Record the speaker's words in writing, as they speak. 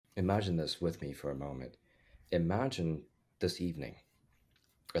imagine this with me for a moment. Imagine this evening,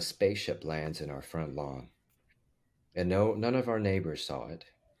 a spaceship lands in our front lawn, and none of our neighbors saw it.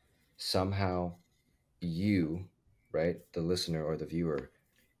 Somehow, you, right, the listener or the viewer,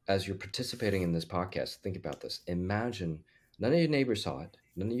 as you're participating in this podcast, think about this. Imagine none of your neighbors saw it,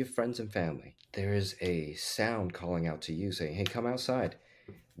 none of your friends and family. There is a sound calling out to you saying, hey, come outside.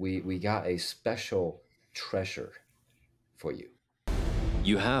 We got a special treasure for you.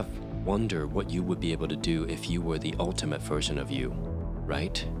 You have wondered what you would be able to do if you were the ultimate version of you,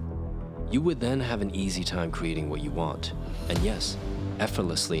 right? You would then have an easy time creating what you want, and yes,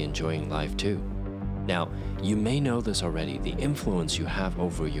 effortlessly enjoying life too. Now, you may know this already, the influence you have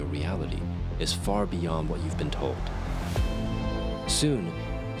over your reality is far beyond what you've been told. Soon,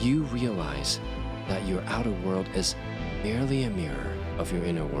 you realize that your outer world is merely a mirror of your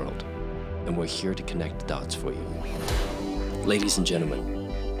inner world, and we're here to connect the dots for you. Ladies and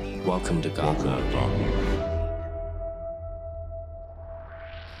gentlemen, welcome to GodMode.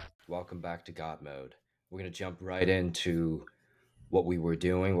 Welcome back to GodMode. We're going to jump right into what we were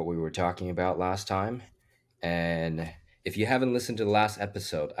doing, what we were talking about last time. And if you haven't listened to the last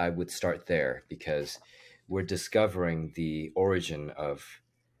episode, I would start there because we're discovering the origin of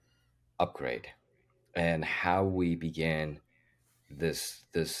Upgrade and how we began this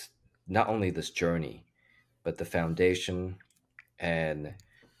not only this journey, but the foundation and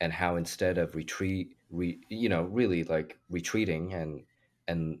how instead of really like retreating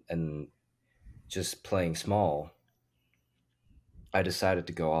and just playing small, I decided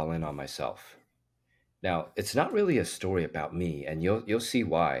to go all in on myself. Now, it's not really a story about me, and you'll see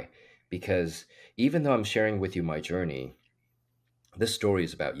why, because even though I'm sharing with you my journey, this story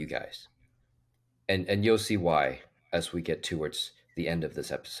is about you guys. And you'll see why as we get towards the end of this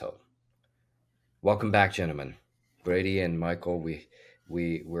episode. Welcome back, gentlemen. Brady and Michael,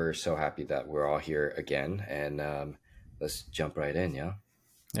 we're so happy that we're all here again, and let's jump right in, yeah?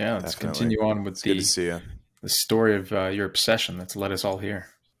 Yeah, let's Definitely. continue on with Good to see you. the story of your obsession that's led us all here.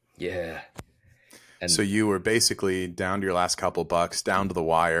 Yeah. And So you were basically down to your last couple bucks, down to the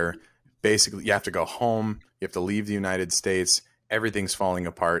wire. Basically, you have to go home. You have to leave the United States. Everything's falling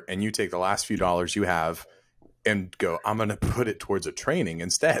apart. And you take the last few dollars you have and go, I'm going to put it towards a training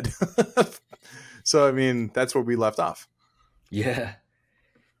instead. So, I mean, that's where we left off. yeah.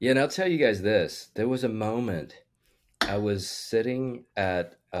 Yeah, and I'll tell you guys this. There was a moment I was sitting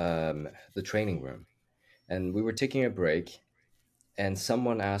at the training room, and we were taking a break, and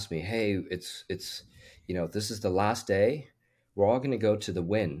someone asked me, hey, it's this is the last day. We're all going to go to the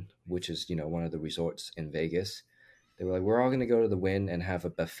Wynn, which is, one of the resorts in Vegas. They were like, we're all going to go to the Wynn and have a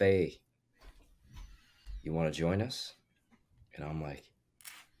buffet. You want to join us? And I'm like,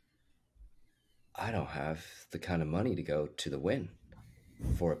 I don't have the kind of money to go to the Wynn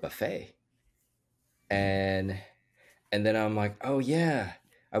for a buffet. And then I'm like, oh yeah,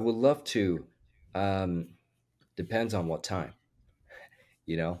 I would love to. Depends on what time.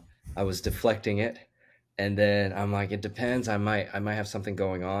 I was deflecting it. And then I'm like, it depends. I might have something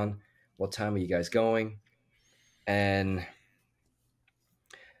going on. What time are you guys going? And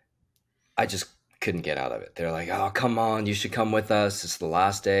I just couldn't get out of it. They're like, oh, come on, you should come with us. It's the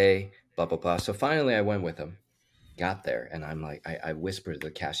last day, blah, blah, blah. So finally I went with them, got there. And I'm like, I whispered to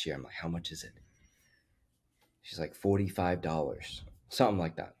the cashier, I'm like, how much is it? She's like, $45, something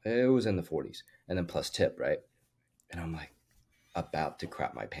like that. It was in the 40s. And then plus tip, right? And I'm like, about to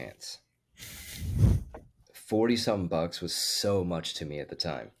crap my pants. 40 something bucks was so much to me at the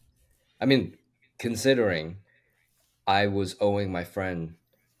time. I mean, considering I was owing my friend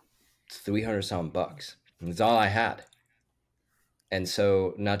 300 something bucks. It's all I had. And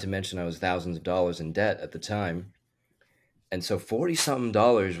so, not to mention I was thousands of dollars in debt at the time. And so 40 something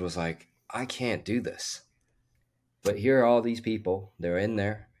dollars was like, I can't do this. But here are all these people. They're in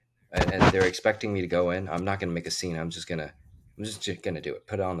there and they're expecting me to go in. I'm not going to make a scene. I'm just going to do it.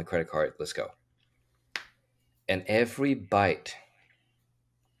 Put it on the credit card. Let's go. And every bite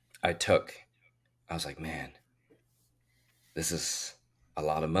I took, I was like, man, this is a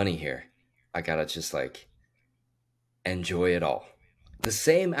lot of money here. I got to just like enjoy it all. The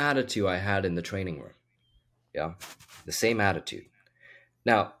same attitude I had in the training room. Yeah. The same attitude.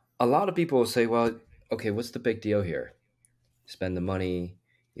 Now, a lot of people will say, well, okay, what's the big deal here? Spend the money.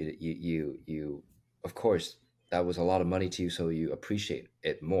 You of course, that was a lot of money to you, so you appreciate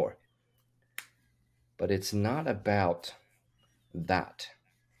it more. But it's not about that.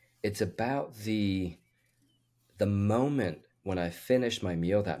 It's about the moment when I finished my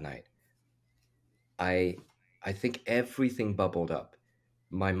meal that night. I think everything bubbled up.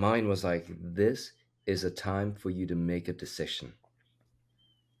 My mind was like, this is a time for you to make a decision.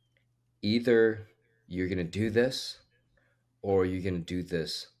 either you're going to do this or you're going to do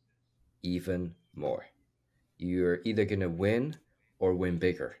this even more. You're either going to win or win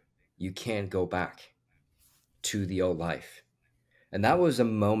bigger. You can't go back to the old life. And that was a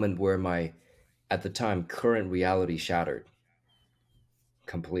moment where my, at the time, current reality shattered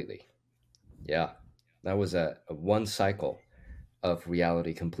completely. Yeah. That was a one cycle of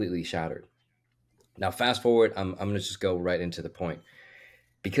reality completely shattered. Now, fast forward, I'm going to just go right into the point.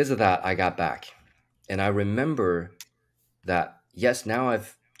 Because of that, I got back. And I remember that, yes, now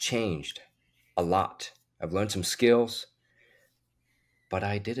I've changed a lot. I've learned some skills, but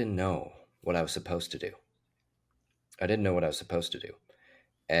I didn't know what I was supposed to do. I didn't know what I was supposed to do.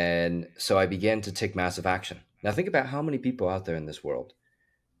 And so I began to take massive action. Now, think about how many people out there in this world,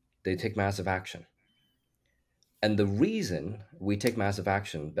 they take massive action. And the reason we take massive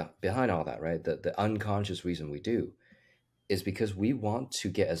action behind all that, right? The unconscious reason we do is because we want to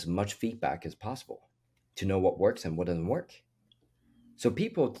get as much feedback as possible to know what works and what doesn't work. So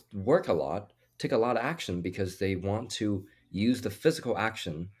people work a lot, take a lot of action because they want to use the physical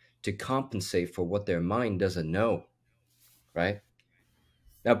action to compensate for what their mind doesn't know, right?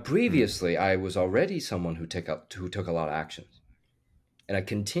 Now, previously, I was already someone who took a lot of actions, and I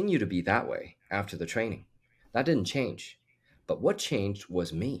continue to be that way after the training. That didn't change, but what changed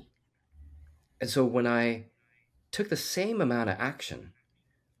was me. And so when I took the same amount of action,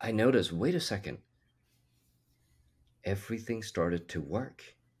 I noticed, wait a second, everything started to work.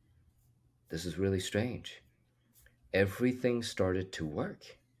 This is really strange. Everything started to work.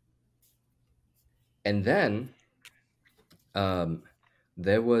 And then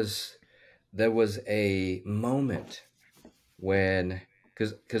there was a moment when,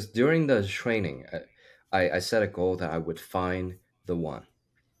 because during the training, I set a goal that I would find the one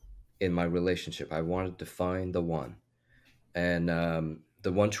in my relationship. I wanted to find the one, and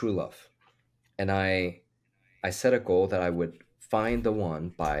the one true love. And I set a goal that I would find the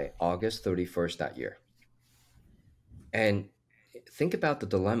one by August 31st that year. And think about the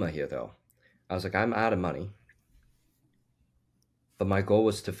dilemma here, though. I was like, I'm out of money, but my goal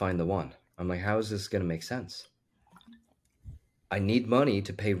was to find the one. I'm like, how is this going to make sense? I need money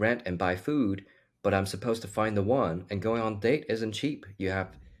to pay rent and buy food, but I'm supposed to find the one, and going on a date isn't cheap.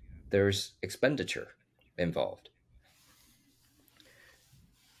 There's expenditure involved.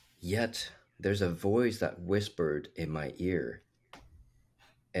 Yet there's a voice that whispered in my ear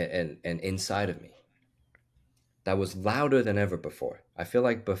and inside of me that was louder than ever before. I feel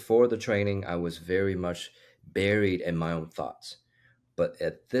like before the training, I was very much buried in my own thoughts. But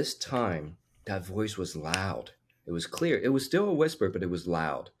at this time, that voice was loud. It was clear. It was still a whisper, but it was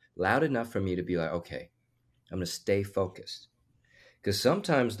loud enough for me to be like, okay, I'm going to stay focused. Because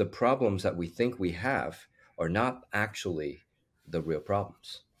sometimes the problems that we think we have are not actually the real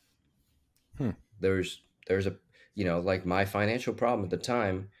problems. There's a, like my financial problem at the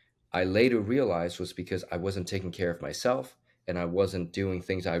time, I later realized was because I wasn't taking care of myself and I wasn't doing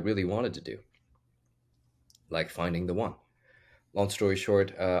things I really wanted to do, like finding the one. Long story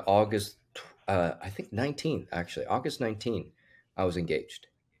short, August 19th, I was engaged.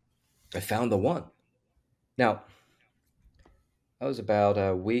 I found the one. Now, that was about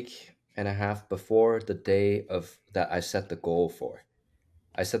a week and a half before the day of that I set the goal for.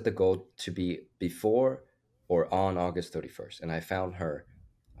 I set the goal to be before or on August 31st, and I found her.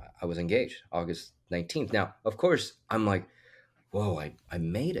 I was engaged August 19th. Now, of course, I'm like, whoa, I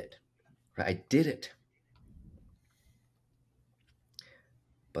made it. Right? I did it.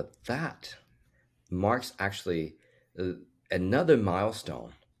 But that marks actually another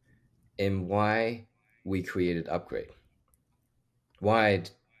milestone in why we created Upgrade. Why I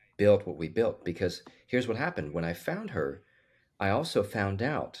built what we built. Because here's what happened. When I found her, I also found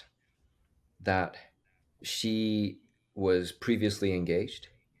out that she was previously engaged.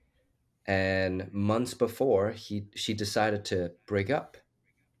 And months before, she decided to break up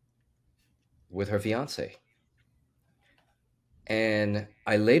with her fiance. And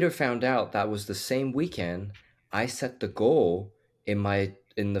I later found out that was the same weekend I set the goal in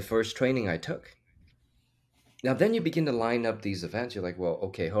the first training I took. Now, then you begin to line up these events. You're like, well,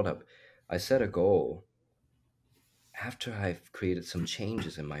 okay, hold up. I set a goal after I've created some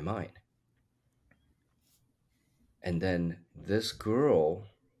changes in my mind. And then this girl,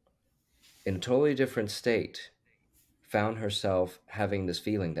 in a totally different state, found herself having this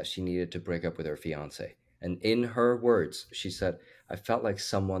feeling that she needed to break up with her fiance. And in her words, she said, I felt like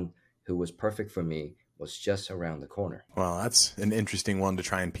someone who was perfect for me was just around the corner. Well, that's an interesting one to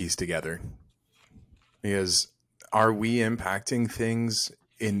try and piece together. Because are we impacting things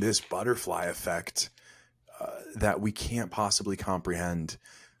in this butterfly effect that we can't possibly comprehend?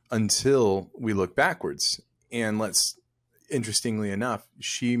 until we look backwards. And interestingly enough,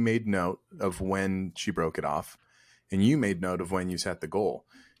 she made note of when she broke it off, and you made note of when you set the goal.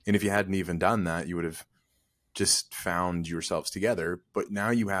 And if you hadn't even done that, you would have just found yourselves together. But now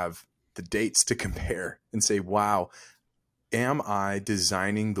you have the dates to compare and say, wow, am I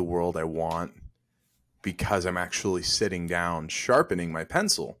designing the world I want because I'm actually sitting down, sharpening my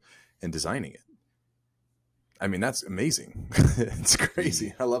pencil and designing it? I mean, that's amazing. It's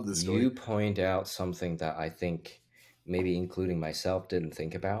crazy. I love this story. You point out something that I think maybe including myself didn't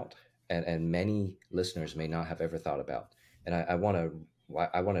think about, and many listeners may not have ever thought about. And I want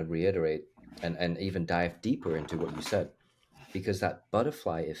to reiterate and even dive deeper into what you said, because that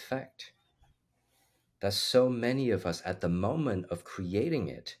butterfly effect, that so many of us at the moment of creating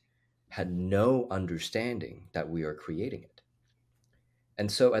it had no understanding that we are creating it.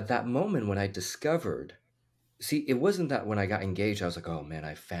 And so at that moment when I discovered, see, it wasn't that when I got engaged, I was like, oh man,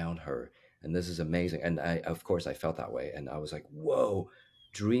 I found her and this is amazing. And of course I felt that way. And I was like, whoa,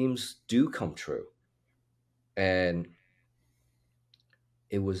 dreams do come true. And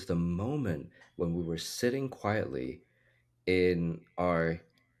it was the moment when we were sitting quietly in our,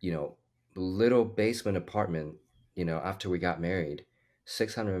 little basement apartment, after we got married,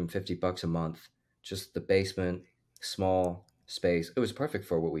 $650 a month, just the basement, small space. It was perfect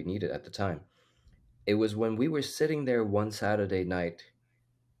for what we needed at the time. It was when we were sitting there one Saturday night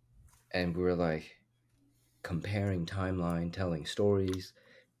and we were like comparing timeline, telling stories,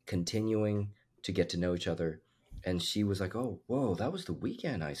 continuing to get to know each other. And she was like, oh, whoa, that was the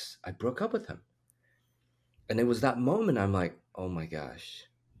weekend I broke up with him. And it was that moment I'm like, oh my gosh,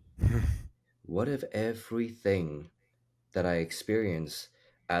 what if everything that I experienced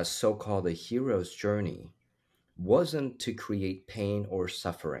as so-called a hero's journey wasn't to create pain or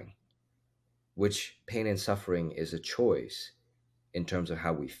suffering, which pain and suffering is a choice in terms of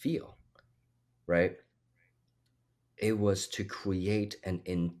how we feel, right? It was to create an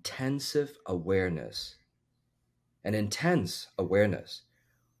intense awareness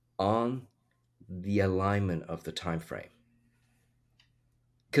on the alignment of the time frame.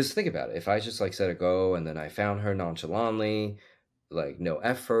 Because think about it, if I just like set a go and then I found her nonchalantly, like no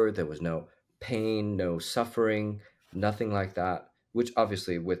effort, there was no pain, no suffering, nothing like that, which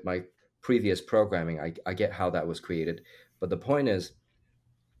obviously with my previous programming, I get how that was created. But the point is,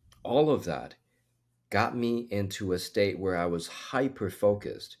 all of that got me into a state where I was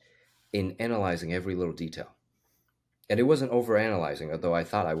hyper-focused in analyzing every little detail. And it wasn't over-analyzing, although I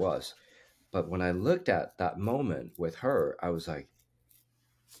thought I was. But when I looked at that moment with her, I was like,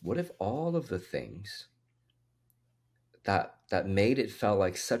 what if all of the things that made it felt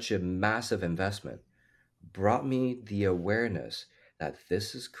like such a massive investment brought me the awareness that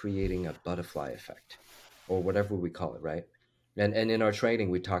this is creating a butterfly effect, or whatever we call it, right? And in our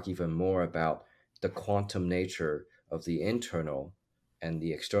training, we talk even more about the quantum nature of the internal and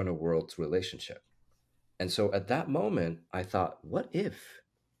the external world's relationship. And so at that moment, I thought, what if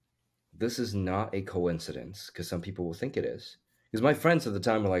this is not a coincidence? Because some people will think it is. Because my friends at the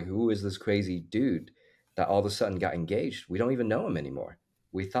time were like, who is this crazy dude that all of a sudden got engaged? We don't even know him anymore.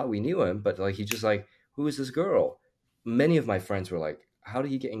 We thought we knew him, but like, he just like, who is this girl? Many of my friends were like, how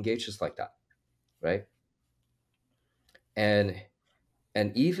did he get engaged just like that? Right? And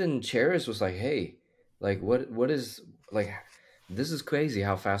even Cheris was like, hey, like, what is, like, this is crazy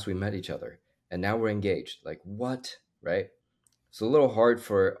how fast we met each other. And now we're engaged. Like, what? Right? It's a little hard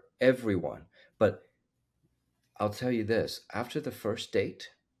for everyone. But I'll tell you this, after the first date,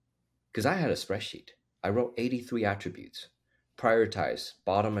 because I had a spreadsheet, I wrote 83 attributes, prioritized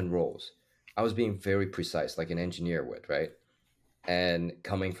bottom and rows. I was being very precise, like an engineer would, right? And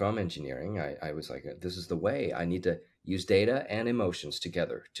coming from engineering, I was like, this is the way. I need to use data and emotions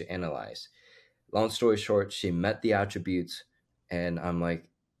together to analyze. Long story short, she met the attributes, and I'm like,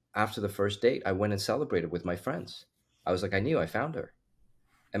 after the first date, I went and celebrated with my friends. I was like, I knew I found her.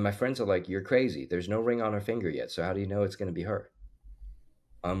 And my friends are like, you're crazy. There's no ring on her finger yet. So how do you know it's going to be her?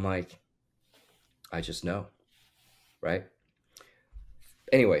 I'm like, I just know, right?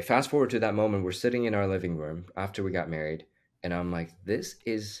 Anyway, fast forward to that moment. We're sitting in our living room after we got married. And I'm like, this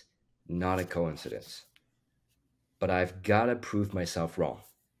is not a coincidence. But I've got to prove myself wrong.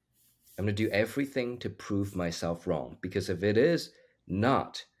 I'm going to do everything to prove myself wrong. Because if it is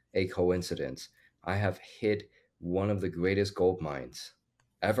not a coincidence, I have hit one of the greatest gold mines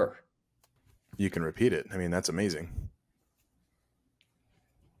ever. You can repeat it. I mean, that's amazing.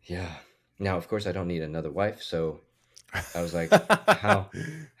 Yeah. Now, of course, I don't need another wife. So I was like, how do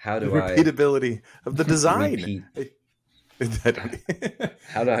the repeatability of the design.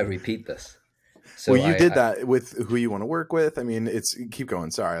 How do I repeat this? So Well, you did that with who you want to work with. I mean, it's keep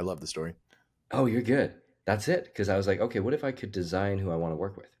going. Sorry, I love the story. Oh, you're good. That's it. Because I was like, okay, what if I could design who I want to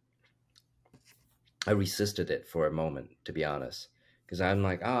work with? I resisted it for a moment, to be honest, because I'm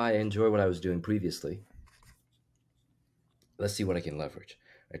like, I enjoy what I was doing previously. Let's see what I can leverage.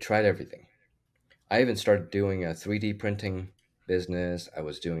 I tried everything. I even started doing a 3D printing business. I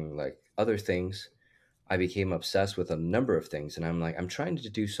was doing like other things. I became obsessed with a number of things, and I'm like, I'm trying to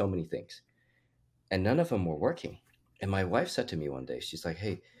do so many things, and none of them were working. And my wife said to me one day, she's like,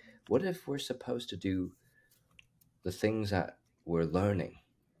 hey, what if we're supposed to do the things that we're learning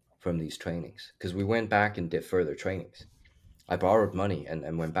from these trainings? Because we went back and did further trainings. I borrowed money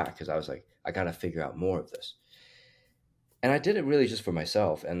and went back because I was like, I got to figure out more of this. And I did it really just for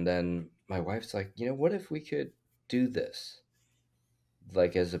myself. And then my wife's like, what if we could do this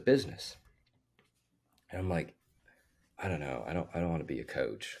like as a business? And I'm like, I don't know. I don't want to be a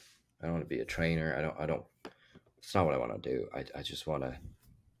coach. I don't want to be a trainer. I don't, it's not what I want to do. I just want to,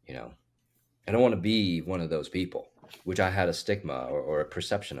 I don't want to be one of those people, which I had a stigma or a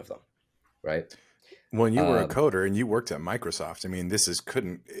perception of them. Right. When you were a coder and you worked at Microsoft, I mean,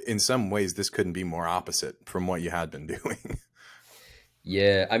 in some ways, this couldn't be more opposite from what you had been doing.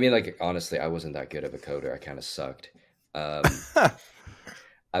 Yeah. I mean, like, honestly, I wasn't that good of a coder. I kind of sucked. I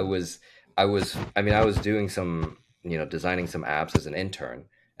was doing some, designing some apps as an intern,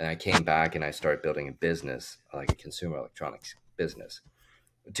 and I came back and I started building a business, like a consumer electronics business.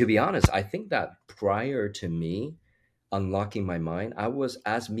 To be honest, I think that prior to me unlocking my mind, I was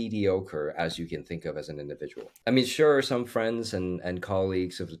as mediocre as you can think of as an individual. I mean, sure, some friends and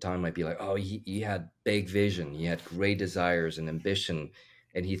colleagues of the time might be like, oh, he had big vision, he had great desires and ambition,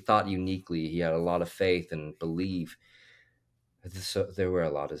 and he thought uniquely, he had a lot of faith and belief. So there were a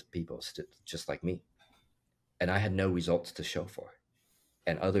lot of people just like me, and I had no results to show for.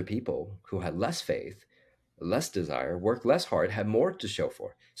 And other people who had less faith, less desire, worked less hard, had more to show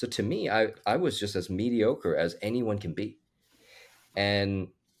for. So to me, I was just as mediocre as anyone can be, and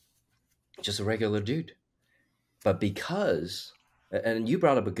just a regular dude. But because, and you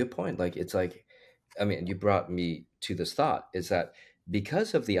brought up a good point, like it's like, I mean, you brought me to this thought, is that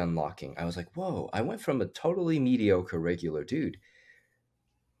because of the unlocking, I was like, whoa, I went from a totally mediocre regular dude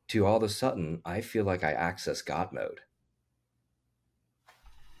to all of a sudden, I feel like I access God mode.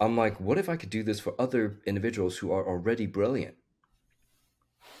 I'm like, what if I could do this for other individuals who are already brilliant?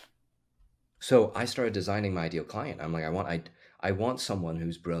 So I started designing my ideal client. I'm like, I want someone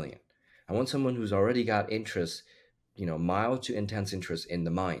who's brilliant. I want someone who's already got interest, mild to intense interest in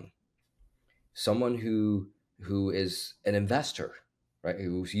the mind. Someone who is an investor, right?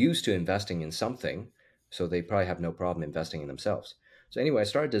 Who's used to investing in something, so they probably have no problem investing in themselves. So anyway, I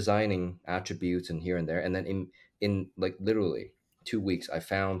started designing attributes and here and there, and then in like literally 2 weeks, I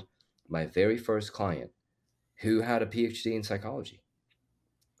found my very first client who had a PhD in psychology.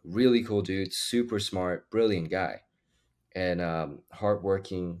 Really cool dude, super smart, brilliant guy, and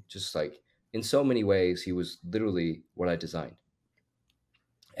hardworking. Just like in so many ways, he was literally what I designed.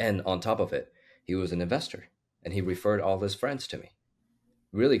 And on top of it, he was an investor, and he referred all his friends to me.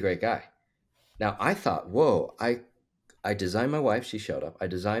 Really great guy. Now I thought, whoa, I designed my wife, she showed up. I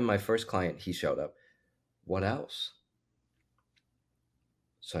designed my first client, he showed up. What else?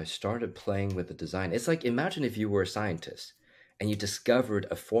 So I started playing with the design. It's like, imagine if you were a scientist and you discovered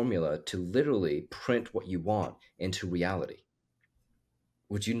a formula to literally print what you want into reality.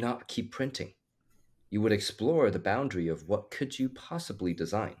 Would you not keep printing? You would explore the boundary of what could you possibly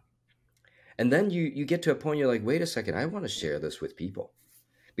design. And then you get to a point, you're like, wait a second, I want to share this with people.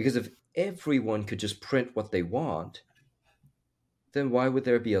 Because if everyone could just print what they want, then why would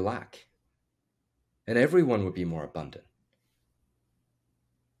there be a lack? And everyone would be more abundant.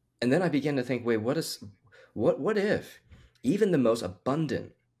 And then I began to think, wait, what if even the most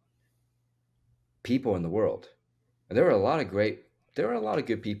abundant people in the world, and there are a lot of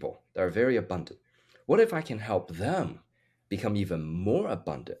good people that are very abundant. What if I can help them become even more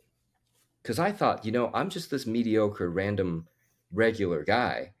abundant? Because I thought, I'm just this mediocre, random, regular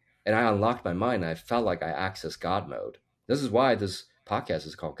guy, and I unlocked my mind, and I felt like I accessed God mode. This is why this podcast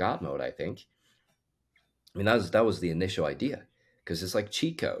is called God mode, I think. I mean, that was the initial idea, because it's like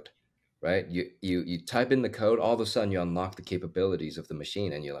cheat code, right? You type in the code, all of a sudden you unlock the capabilities of the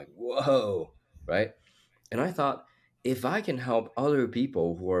machine, and you're like, whoa, right? And I thought, if I can help other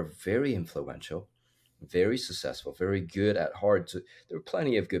people who are very influential, very successful, very good at heart, there are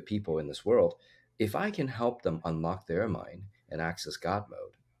plenty of good people in this world. If I can help them unlock their mind and access God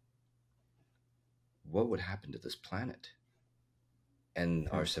mode, what would happen to this planet and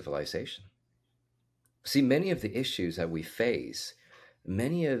our civilization? See, many of the issues that we face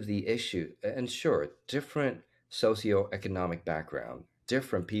many of the issues, and sure, different socioeconomic background,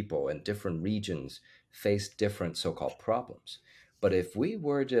 different people in different regions face different so-called problems. But if we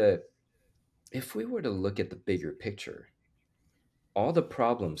were to look at the bigger picture, all the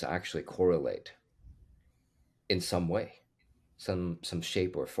problems actually correlate in some way, some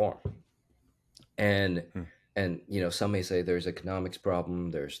shape or form. And Hmm. and some may say there's economics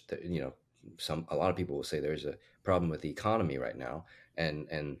problem. There's a lot of people will say there's a problem with the economy right now,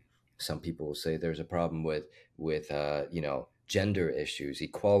 and some people will say there's a problem with gender issues,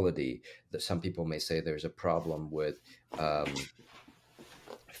 equality. That some people may say there's a problem with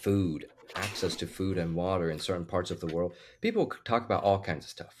food, access to food and water in certain parts of the world. People talk about all kinds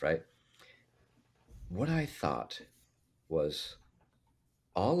of stuff, right? What I thought was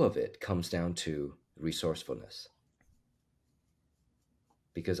all of it comes down to resourcefulness,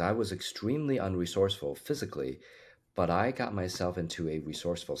 because I was extremely unresourceful physically, but I got myself into a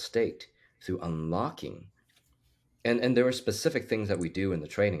resourceful state through unlocking. And there are specific things that we do in the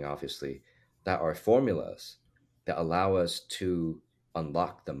training, obviously, that are formulas that allow us to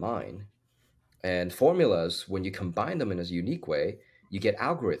unlock the mind. And formulas, when you combine them in a unique way, you get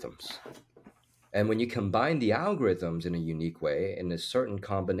algorithms. And when you combine the algorithms in a unique way, in a certain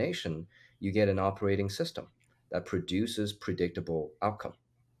combination, you get an operating system that produces predictable outcome.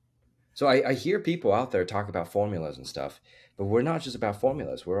 So I hear people out there talk about formulas and stuff, but we're not just about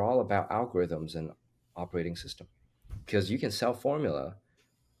formulas. We're all about algorithms and operating system. Because you can sell formula,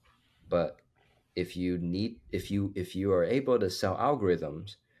 but if you are able to sell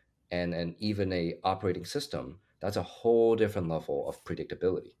algorithms and even a operating system, that's a whole different level of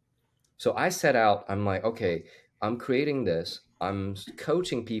predictability. So I set out, I'm like, okay, I'm creating this. I'm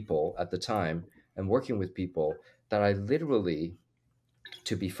coaching people at the time and working with people that I literally,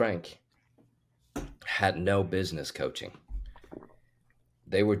 to be frank, had no business coaching.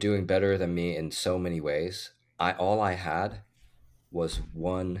 They were doing better than me in so many ways. All I had was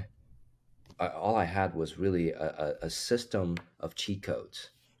really a system of cheat codes.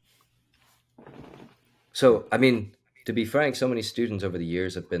 So, I mean, to be frank, so many students over the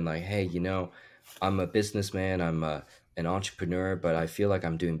years have been like, hey, I'm a businessman, an entrepreneur, but I feel like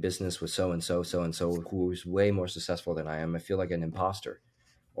I'm doing business with so and so, who's way more successful than I am. I feel like an imposter,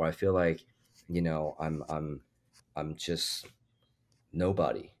 or I feel like, I'm just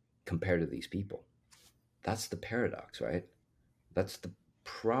nobody compared to these people. That's the paradox, right? That's the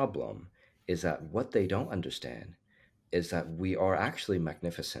problem, is that what they don't understand is that we are actually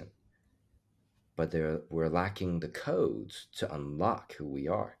magnificent, but we're lacking the codes to unlock who we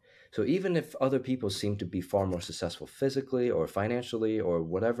are. So even if other people seem to be far more successful physically or financially or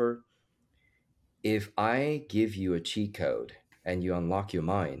whatever, if I give you a cheat code and you unlock your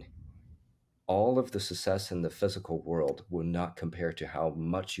mind, all of the success in the physical world will not compare to how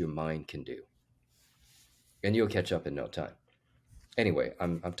much your mind can do. And you'll catch up in no time. Anyway,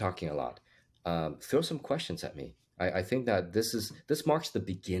 I'm talking a lot. Throw some questions at me. I think that this marks the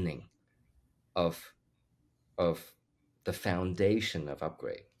beginning of the foundation of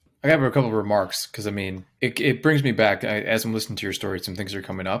upgrade. I have a couple of remarks because I mean, it brings me back as I'm listening to your story. Some things are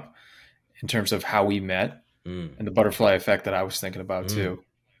coming up in terms of how we met and the butterfly effect that I was thinking about too.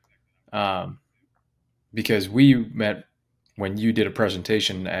 Because we met when you did a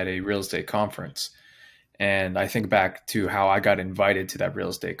presentation at a real estate conference. And I think back to how I got invited to that real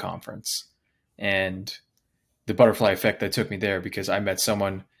estate conference and the butterfly effect that took me there, because I met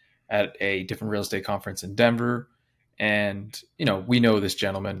someone at a different real estate conference in Denver. And, we know this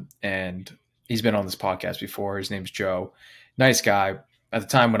gentleman and he's been on this podcast before. His name's Joe. Nice guy. At the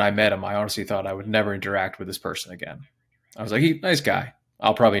time when I met him, I honestly thought I would never interact with this person again. I was like, nice guy.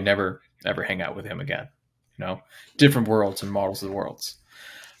 I'll probably never, ever hang out with him again. Different worlds and models of the worlds.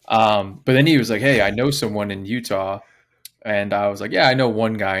 But then he was like, hey, I know someone in Utah. And I was like, yeah, I know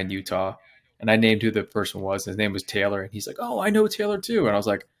one guy in Utah. And I named who the person was. His name was Taylor. And he's like, oh, I know Taylor too. And I was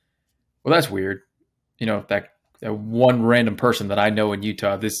like, well, that's weird. That one random person that I know in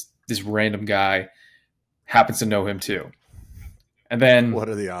Utah, this random guy happens to know him too. And then what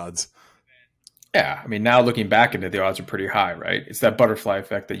are the odds? Yeah. I mean, now looking back into it, the odds are pretty high, right? It's that butterfly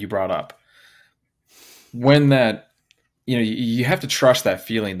effect that you brought up. When that, you have to trust that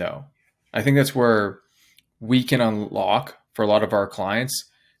feeling though. I think that's where we can unlock for a lot of our clients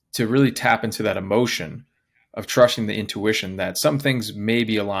to really tap into that emotion of trusting the intuition that some things may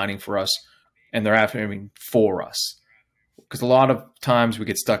be aligning for us and they're happening for us. Because a lot of times we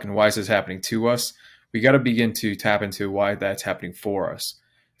get stuck in why is this happening to us? We got to begin to tap into why that's happening for us.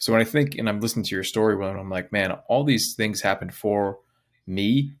 So when I think, and I'm listening to your story, when I'm like, man, all these things happened for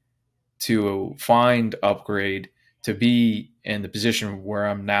me to find upgrade, to be in the position where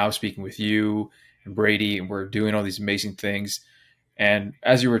I'm now speaking with you and Brady, and we're doing all these amazing things. And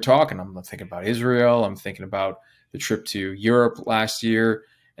as you were talking, I'm thinking about Israel. I'm thinking about the trip to Europe last year.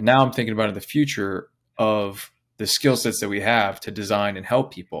 And now I'm thinking about in the future of the skill sets that we have to design and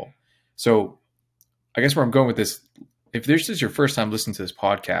help people. So I guess where I'm going with this, if this is your first time listening to this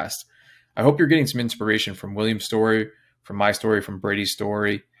podcast, I hope you're getting some inspiration from William's story, from my story, from Brady's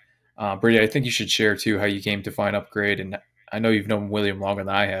story. Brady, I think you should share too how you came to find Upgrade. And I know you've known William longer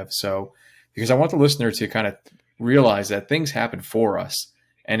than I have. So, because I want the listener to kind of realize that things happen for us.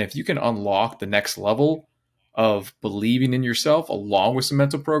 And if you can unlock the next level of believing in yourself along with some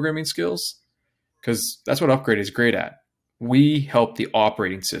mental programming skills, because that's what Upgrade is great at. We help the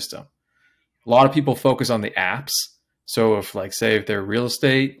operating system. A lot of people focus on the apps. So if like, say if they're real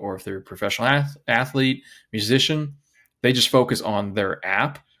estate or if they're a professional athlete, musician, they just focus on their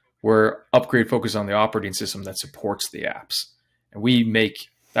app, where Upgrade focuses on the operating system that supports the apps. And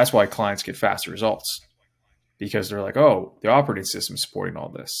that's why clients get faster results, because they're like, oh, the operating system is supporting all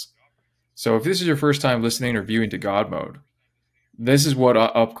this. So if this is your first time listening or viewing to GodMode, this is what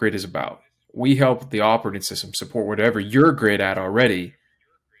Upgrade is about. We help the operating system support whatever you're great at already,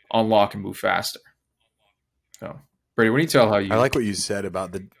 unlock and move faster. So, Brady, what do you tell how you... I like what you said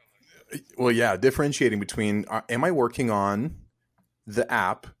about differentiating between, am I working on the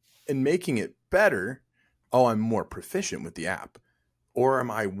app and making it better? Oh, I'm more proficient with the app. Or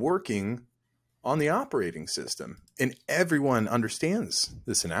am I working on the operating system? And everyone understands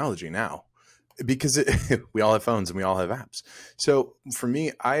this analogy now, because we all have phones and we all have apps. So for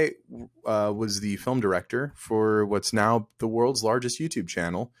me, I was the film director for what's now the world's largest YouTube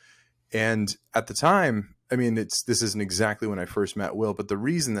channel. And at the time, I mean, this isn't exactly when I first met Will, but the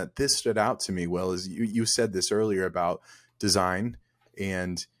reason that this stood out to me, Will, is you said this earlier about design.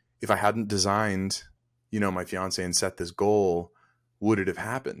 And if I hadn't designed, my fiance and set this goal, would it have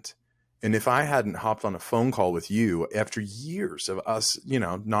happened? And if I hadn't hopped on a phone call with you after years of us,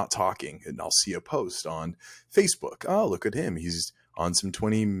 not talking, and I'll see a post on Facebook. Oh, look at him. He's on some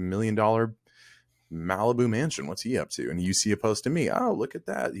 $20 million Malibu mansion. What's he up to? And you see a post of me. Oh, look at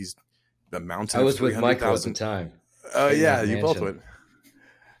that. He's the mountain. I was with Michael at the time. Oh, yeah. You both went.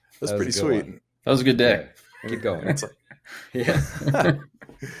 That's pretty sweet. That was a good day. Yeah. Keep going. It's like, yeah.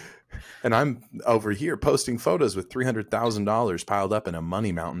 And I'm over here posting photos with $300,000 piled up in a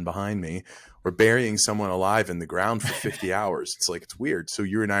money mountain behind me, or burying someone alive in the ground for 50 hours. It's like, it's weird. So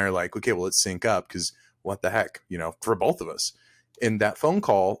you and I are like, okay, well, let's sync up, because what the heck, for both of us. In that phone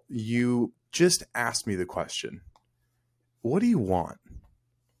call, you just asked me the question, what do you want?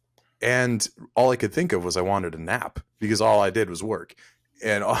 And all I could think of was I wanted a nap, because all I did was work.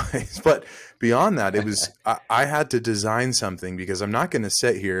 But beyond that, it was, I had to design something, because I'm not going to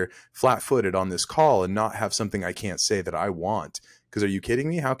sit here flat footed on this call and not have something I can't say that I want. Because are you kidding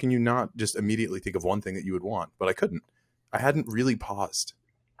me? How can you not just immediately think of one thing that you would want? But I couldn't. I hadn't really paused.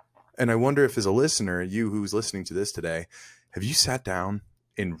 And I wonder if, as a listener, you who's listening to this today, have you sat down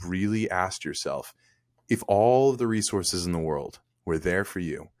and really asked yourself, if all of the resources in the world were there for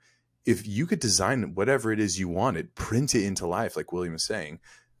you, if you could design whatever it is you wanted, print it into life, like William was saying,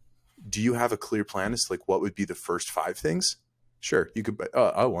 do you have a clear plan as to like what would be the first 5 things? Sure, you could.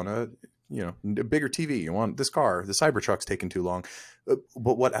 I want a bigger TV. You want this car. The Cybertruck's taking too long.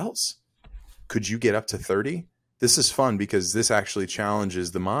 But what else? Could you get up to 30? This is fun, because this actually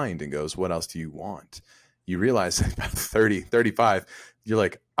challenges the mind and goes, what else do you want? You realize about 30, 35, you're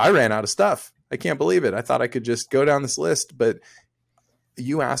like, I ran out of stuff. I can't believe it. I thought I could just go down this list, but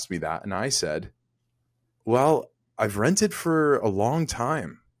you asked me that, and I said, well, I've rented for a long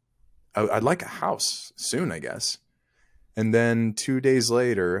time. I'd like a house soon, I guess. And then 2 days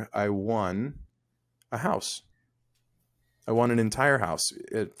later, I won a house. I won an entire house.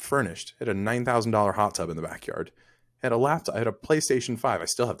 It furnished. It had a $9,000 hot tub in the backyard. It had a laptop. I had a PlayStation 5. I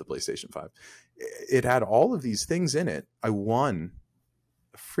still have the PlayStation 5. It had all of these things in it. I won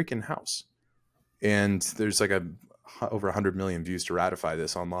a freaking house. And there's like over 100 million views to ratify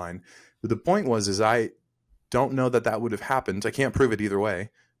this online. But the point is I don't know that would have happened. I can't prove it either way,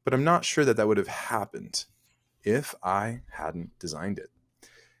 but I'm not sure that would have happened if I hadn't designed it.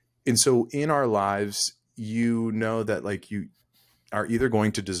 And so in our lives, that like you are either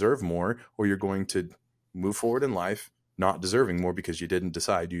going to deserve more, or you're going to move forward in life not deserving more because you didn't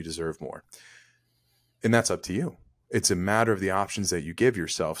decide you deserve more. And that's up to you. It's a matter of the options that you give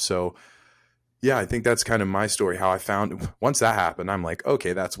yourself. So yeah, I think that's kind of my story, how I found, once that happened, I'm like,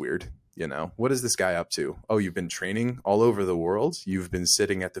 okay, that's weird. What is this guy up to? Oh, you've been training all over the world. You've been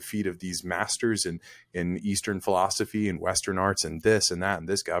sitting at the feet of these masters in Eastern philosophy and Western arts and this and that and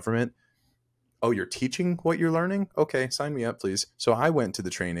this government. oh, you're teaching what you're learning? Okay, sign me up, please. So I went to the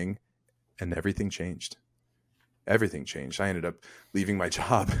training and everything changed. Everything changed. I ended up leaving my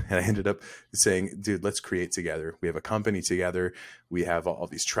job and I ended up saying, dude, let's create together. We have a company together. We have all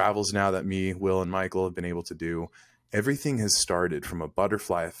these travels now that me, Will, and Michael have been able to do. Everything has started from a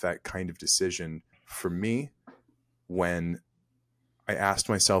butterfly effect kind of decision for me when I asked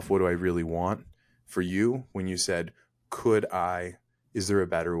myself, what do I really want? For you, when you said, is there a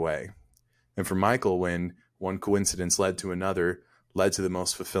better way? And for Michael, when one coincidence led to another, led to the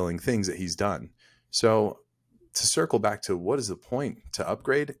most fulfilling things that he's done. So to circle back to what is the point to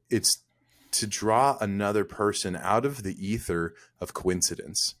upgrade? It's to draw another person out of the ether of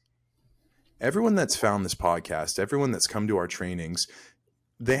coincidence. Everyone that's found this podcast, everyone that's come to our trainings,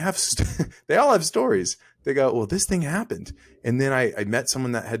 they all have stories. They go, well, this thing happened. And then I met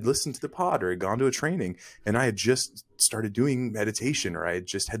someone that had listened to the pod or had gone to a training, and I had just started doing meditation, or I had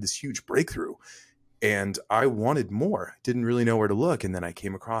just had this huge breakthrough and I wanted more. Didn't really know where to look. And then I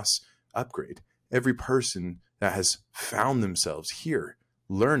came across Upgrade. Every person that has found themselves here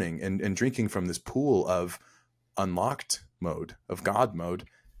learning and drinking from this pool of unlocked mode, of God mode,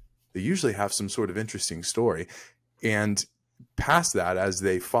 they usually have some sort of interesting story. And past that, as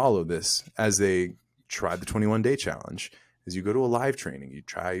they follow this, as they try the 21-day challenge, as you go to a live training, you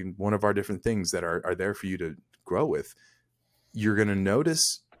try one of our different things that are there for you to grow with, you're going to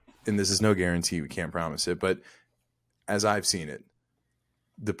notice, and this is no guarantee, we can't promise it, but as I've seen it,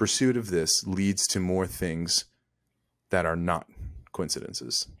 the pursuit of this leads to more things that are not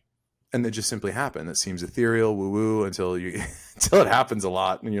coincidences. And they just simply happen. It seems ethereal, woo-woo, until it happens a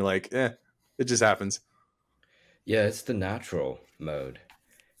lot, and you're like, it just happens. Yeah, it's the natural mode.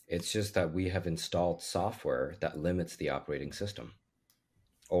 It's just that we have installed software that limits the operating system.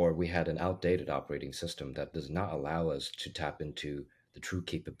 Or we had an outdated operating system that does not allow us to tap into the true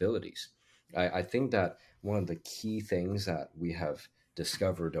capabilities. I think that one of the key things that we have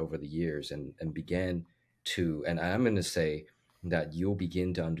discovered over the years and began to, and I'm going to say that you'll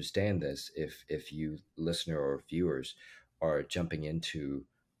begin to understand this if you listener or viewers are jumping into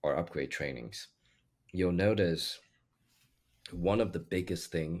our upgrade trainings. You'll notice one of the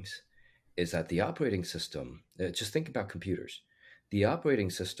biggest things is that the operating system, just think about computers. The operating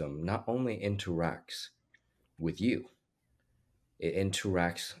system not only interacts with you, it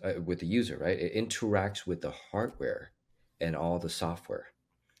interacts with the user, right? It interacts with the hardware and all the software.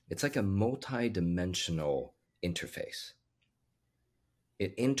 It's like a multi-dimensional interface.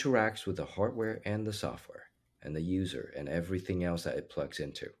 It interacts with the hardware and the software and the user and everything else that it plugs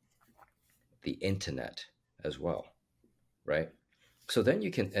into. The internet as well, right? So then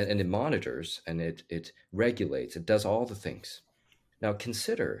you can, and it monitors and it regulates, it does all the things. Now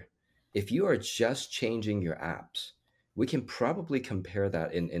consider if you are just changing your apps, we can probably compare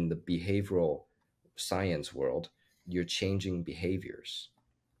that in the behavioral science world. You're changing behaviors.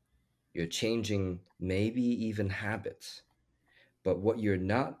 You're changing maybe even habits. But what you're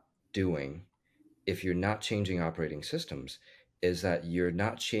not doing, if you're not changing operating systems, is that you're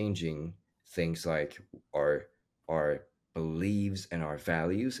not changing things like our beliefs and our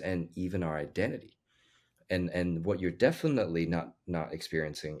values and even our identity. And what you're definitely not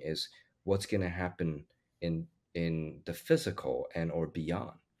experiencing is what's going to happen in the physical and or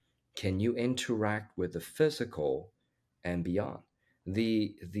beyond. Can you interact with the physical and beyond?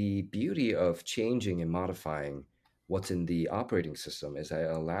 The beauty of changing and modifying what's in the operating system is that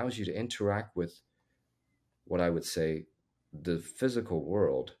it allows you to interact with what I would say the physical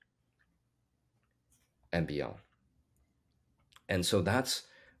world and beyond. And so that's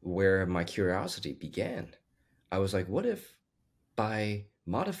where my curiosity began. I was like, what if by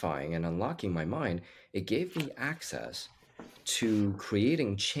modifying and unlocking my mind, it gave me access to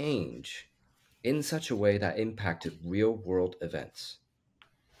creating change in such a way that impacted real world events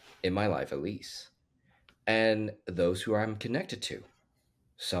in my life, at least, and those who I'm connected to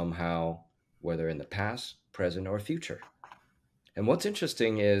somehow, whether in the past, present, or future. And what's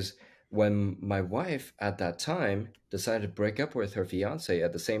interesting is when my wife at that time decided to break up with her fiance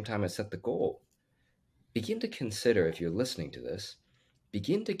at the same time I set the goal, begin to consider, if you're listening to this,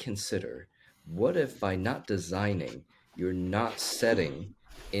 begin to consider what if by not designing, you're not setting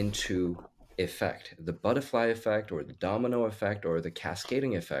into effect the butterfly effect or the domino effect or the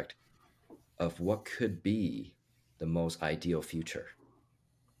cascading effect of what could be the most ideal future.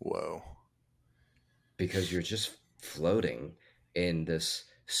 Whoa. Because you're just floating in this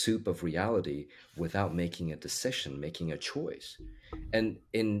soup of reality without making a decision, making a choice. And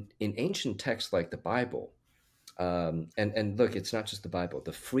in ancient texts like the Bible, and look, it's not just the Bible.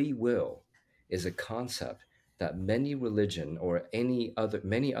 The free will is a concept that many religion or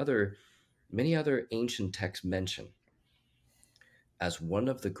many other many other ancient texts mention as one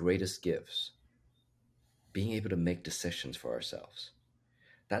of the greatest gifts being able to make decisions for ourselves.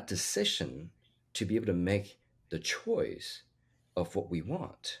 That decision to be able to make the choice of what we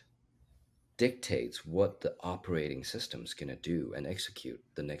want dictates what the operating system's going to do and execute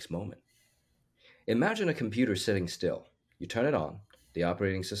the next moment. Imagine a computer sitting still. You turn it on, the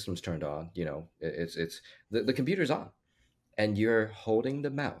operating system's turned on, it's the computer's on, and you're holding the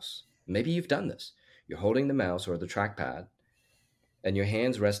mouse. Maybe you've done this. You're holding the mouse or the trackpad, and your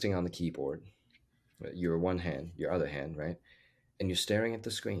hand's resting on the keyboard. Your one hand, your other hand, right? And you're staring at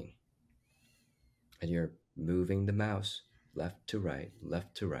the screen. And you're moving the mouse left to right,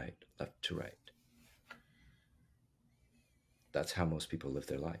 left to right, left to right. That's how most people live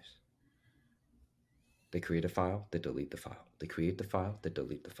their lives. They create a file, they delete the file. They create the file, they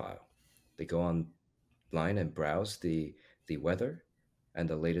delete the file. They go online and browse the weather and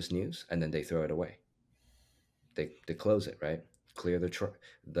the latest news, and then they throw it away. They close it, right? Clear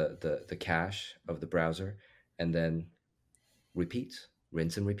the cache of the browser, and then repeats,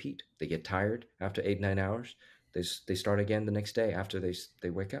 rinse and repeat. They get tired after 8-9 hours. They start again the next day after they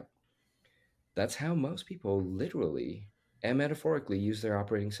wake up. That's how most people literally and metaphorically use their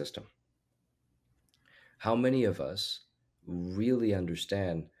operating system. How many of us really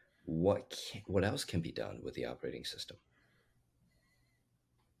understand what else can be done with the operating system?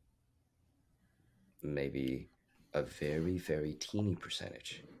 Maybe a very, very teeny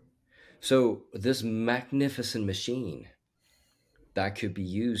percentage. So this magnificent machine that could be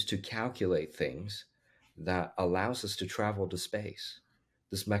used to calculate things that allows us to travel to space,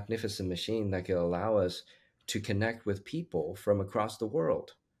 this magnificent machine that could allow us to connect with people from across the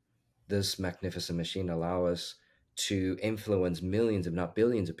world, this magnificent machine allow us to influence millions, if not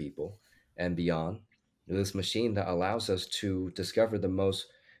billions of people and beyond. This machine that allows us to discover the most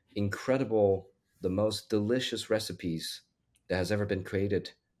incredible, the most delicious recipes that has ever been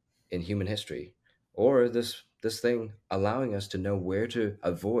created in human history. Or this thing allowing us to know where to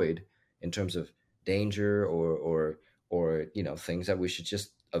avoid in terms of danger or things that we should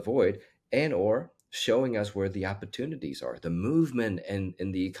just avoid, and or showing us where the opportunities are, the movement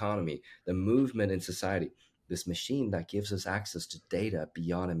in the economy, the movement in society. This machine that gives us access to data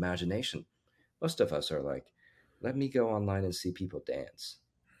beyond imagination. Most of us are like, let me go online and see people dance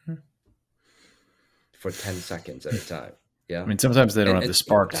for 10 seconds at a time. Yeah. I mean, sometimes they don't have the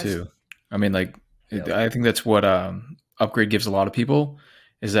spark that's, too. I mean, like, yeah, I think that's what Upgrade gives a lot of people,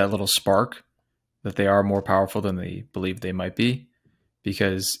 is that little spark that they are more powerful than they believe they might be.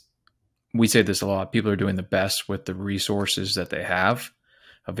 Because we say this a lot, people are doing the best with the resources that they have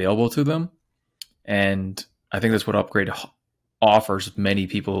available to them. And I think that's what Upgrade offers many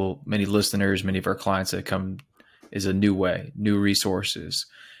people, many listeners, many of our clients that come, is a new way, new resources.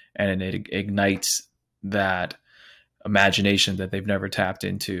 And it ignites that imagination that they've never tapped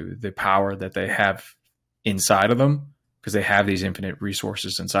into, the power that they have inside of them, because they have these infinite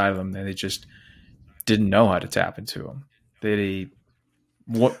resources inside of them, and they just didn't know how to tap into them.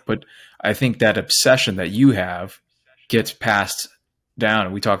 But I think that obsession that you have gets passed down.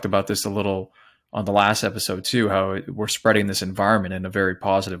 And we talked about this a little on the last episode too, how we're spreading this environment in a very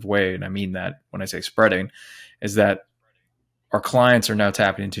positive way. And I mean that when I say spreading, is that our clients are now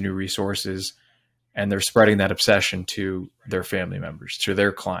tapping into new resources, and they're spreading that obsession to their family members, to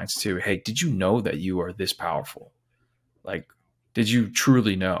their clients too. Hey, did you know that you are this powerful? Like, did you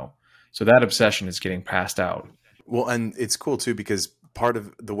truly know? So that obsession is getting passed out. Well, and it's cool too, because part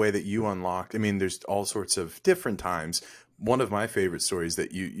of the way that you unlocked, I mean, there's all sorts of different times. One of my favorite stories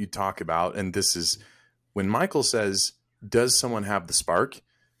that you talk about, and this is when Michael says, does someone have the spark?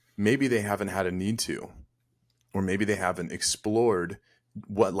 Maybe they haven't had a need to, or maybe they haven't explored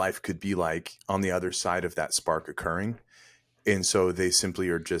what life could be like on the other side of that spark occurring. And so they simply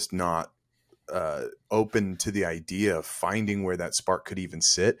are just not open to the idea of finding where that spark could even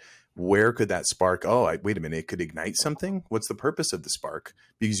sit. Where could that spark? Wait a minute, it could ignite something. What's the purpose of the spark?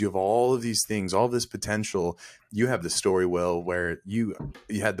 Because you have all of these things, all this potential. You have the story, Will, where you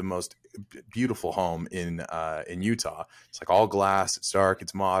had the most beautiful home in Utah. It's like all glass. It's dark.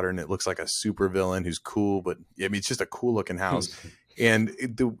 It's modern. It looks like a super villain who's cool, but I mean, it's just a cool looking house. And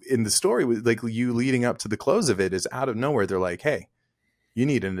in the story, like you leading up to the close of it, is out of nowhere, they're like, hey, you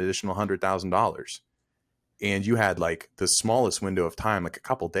need an additional $100,000. And you had like the smallest window of time, like a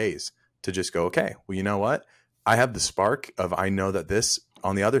couple days, to just go, okay, well, you know what? I have the spark of, I know that this,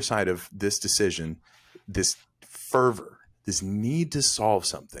 on the other side of this decision, this fervor, this need to solve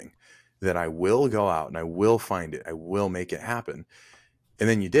something, that I will go out and I will find it. I will make it happen. And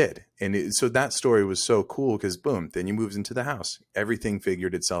then you did. And so that story was so cool because boom, then you moved into the house. Everything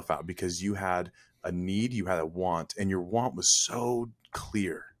figured itself out because you had a need, you had a want, and your want was so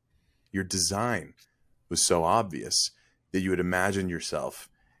clear. Your design was so obvious that you would imagine yourself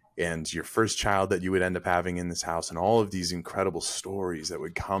and your first child that you would end up having in this house and all of these incredible stories that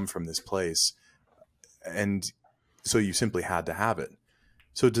would come from this place. And so you simply had to have it.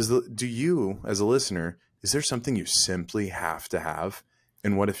 So do you, as a listener, is there something you simply have to have?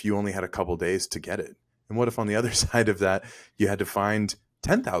 And what if you only had a couple days to get it? And what if on the other side of that, you had to find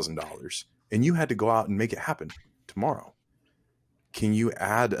 $10,000 and you had to go out and make it happen tomorrow? Can you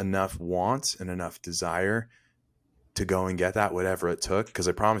add enough wants and enough desire to go and get that, whatever it took? Because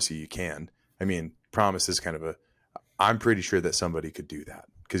I promise you can. I mean, promise is kind of I'm pretty sure that somebody could do that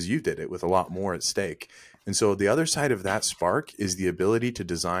because you did it with a lot more at stake. And so the other side of that spark is the ability to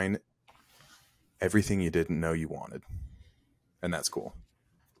design everything you didn't know you wanted. And that's cool.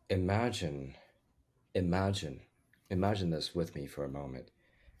 Imagine this with me for a moment.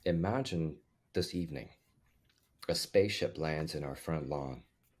 Imagine this evening, a spaceship lands in our front lawn,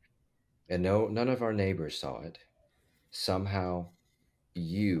 and none of our neighbors saw it. Somehow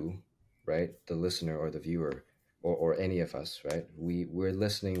you, right, the listener or the viewer, or any of us, right, we're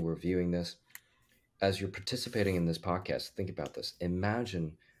listening, we're viewing this. As you're participating in this podcast, think about this.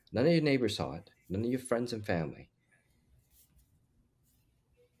 Imagine none of your neighbors saw it, none of your friends and family.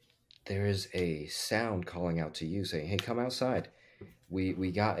 There is a sound calling out to you saying, hey, come outside.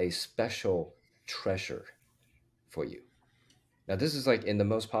 We got a special treasure for you. Now, this is like in the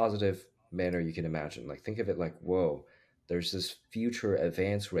most positive manner you can imagine. Like, think of it like, whoa, there's this future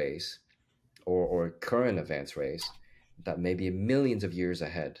advanced race or current advanced race that may be millions of years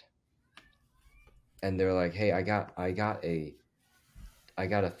ahead. And they're like, hey, I got a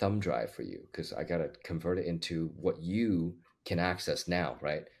thumb drive for you because I got to convert it into what you can access now,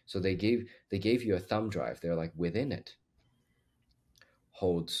 right? So they gave you a thumb drive. They're like, within it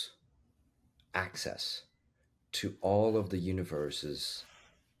holds access to all of the universe's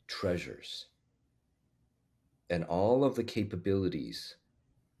treasures and all of the capabilities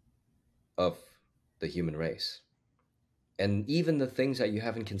of the human race. And even the things that you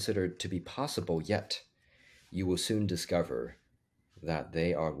haven't considered to be possible yet, you will soon discover that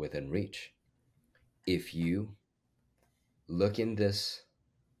they are within reach. If you look in this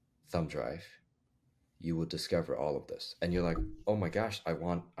thumb drive, you will discover all of this. And you're like, oh my gosh, I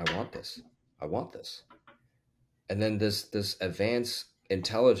want this. I want this. And then this advanced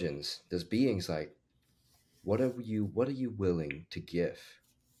intelligence, this being's like, what are you willing to give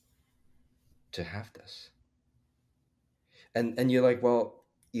to have this? And you're like, well,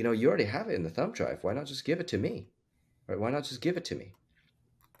 you already have it in the thumb drive. Why not just give it to me? Right? Why not just give it to me?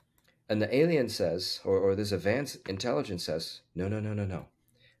 And the alien says, or this advanced intelligence says, no.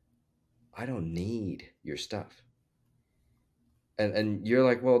 I don't need your stuff. And you're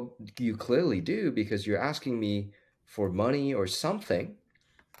like, well, you clearly do because you're asking me for money or something.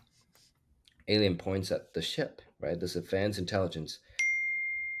 Alien points at the ship, right? This advanced intelligence.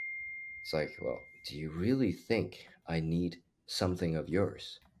 It's like, well, do you really think I need something of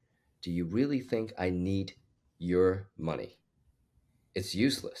yours? Do you really think I need your money? It's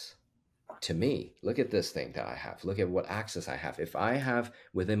useless to me. Look at this thing that I have. Look at what access I have. If I have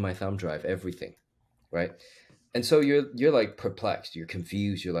within my thumb drive everything, right? And so you're like perplexed, you're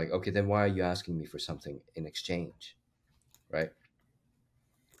confused. You're like, okay, then why are you asking me for something in exchange, right?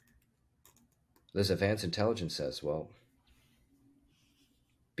 This advanced intelligence says, well,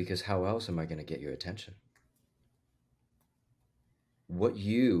 because how else am I going to get your attention? What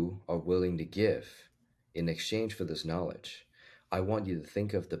you are willing to give in exchange for this knowledge, I want you to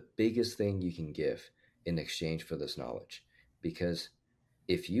think of the biggest thing you can give in exchange for this knowledge. Because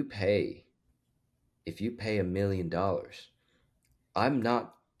if you pay $1 million, I'm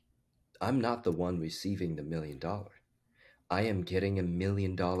not the one receiving the $1 million. I am getting $1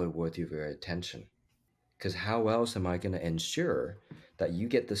 million worth of your attention. Because how else am I going to ensure that you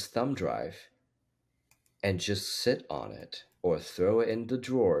get this thumb drive and just sit on it or throw it in the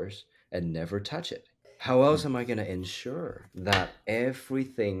drawers and never touch it? How else am I going to ensure that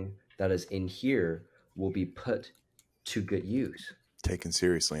everything that is in here will be put to good use? Taken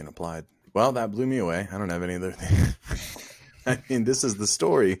seriously and applied. Well, that blew me away. I don't have any other thing. I mean, this is the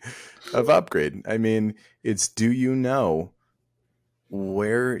story of Upgrade. I mean, it's, do you know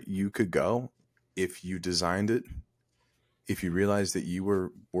where you could go if you designed it, if you realized that you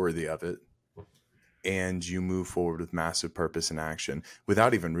were worthy of it, and you move forward with massive purpose and action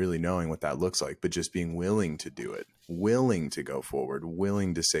without even really knowing what that looks like, but just being willing to do it, willing to go forward,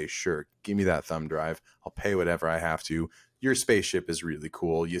 willing to say, sure, give me that thumb drive. I'll pay whatever I have to your spaceship is really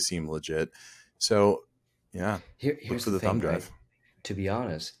cool. You seem legit. So yeah, look Here's for the the thumb thing, right? drive. To be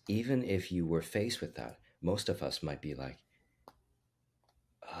honest, even if you were faced with that, most of us might be like,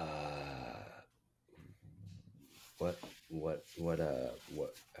 uh, what, what,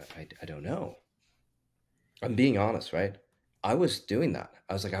 I don't know. I'm being honest, right? I was doing that.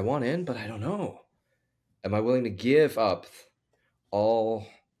 I was like, I want in, but I don't know. Am I willing to give up all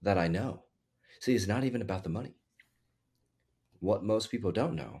that I know? See, it's not even about the money. What most people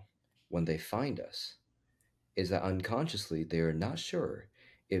don't know when they find us is that unconsciously they are not sure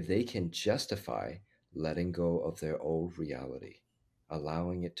if they can justify letting go of their old reality,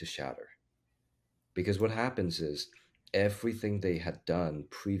 allowing it to shatter. Because what happens is everything they had done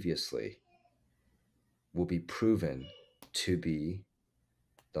previously will be proven to be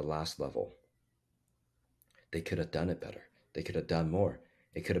the last level. They could have done it better. They could have done more.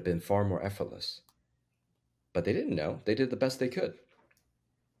 It could have been far more effortless. But they didn't know. They did the best they could.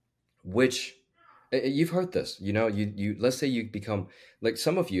 Which you've heard this, you let's say you become, like,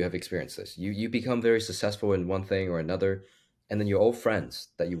 some of you have experienced this. You become very successful in one thing or another, and then your old friends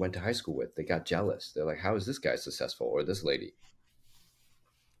that you went to high school with, they got jealous. They're like, how is this guy successful, or this lady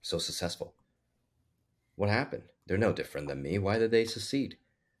so successful? What happened? They're no different than me. Why did they succeed?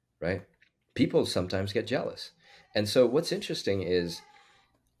 Right? People sometimes get jealous. And so what's interesting is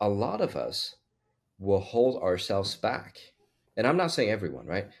a lot of us will hold ourselves back. And I'm not saying everyone,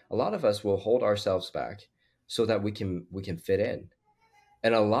 right? A lot of us will hold ourselves back so that we can fit in.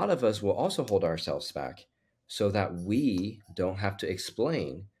 And a lot of us will also hold ourselves back so that we don't have to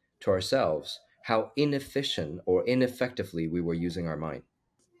explain to ourselves how inefficient or ineffectively we were using our mind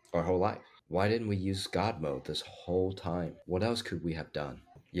our whole life. Why didn't we use God mode this whole time? What else could we have done?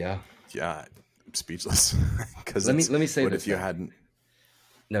 Yeah. Yeah, I'm speechless because Let me it's let me say what this if you then. hadn't.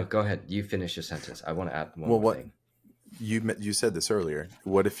 No, go ahead. You finish your sentence. I want to add one Well, more what thing. you said this earlier.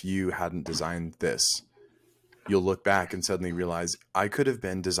 What if you hadn't designed this? You'll look back and suddenly realize I could have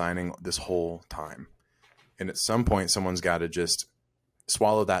been designing this whole time. And at some point, someone's got to just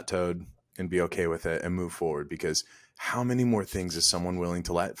swallow that toad and be okay with it and move forward, because how many more things is someone willing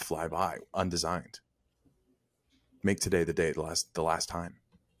to let fly by undesigned? Make today the day, the last time.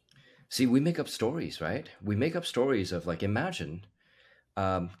 See, we make up stories, right? We make up stories of, like, imagine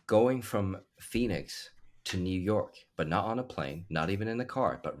going from Phoenix to New York, but not on a plane, not even in a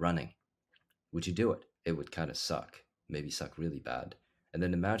car, but running. Would you do it? It would kind of suck, maybe suck really bad. And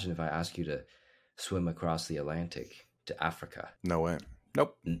then imagine if I ask you to swim across the Atlantic to Africa. No way.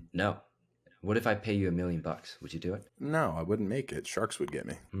 Nope. No. What if I pay you $1,000,000? Would you do it? No, I wouldn't make it. Sharks would get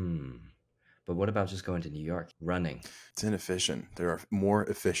me. But what about just going to New York, running? It's inefficient. There are more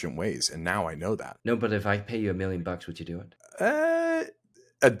efficient ways, and now I know that. No, but if I pay you $1,000,000, would you do it?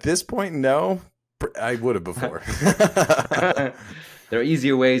 At this point, no. I would have before. There are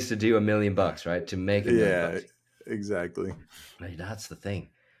easier ways to do $1,000,000, right? To make $1,000,000. Exactly. Right, that's the thing.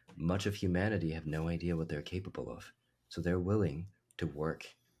 Much of humanity have no idea what they're capable of, so they're willing to work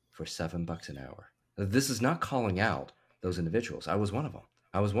for $7 an hour. This is not calling out those individuals. I was one of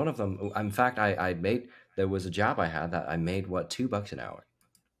them. In fact, there was a job I had that I made, $2 an hour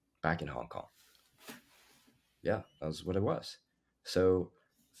back in Hong Kong. Yeah, that was what it was. So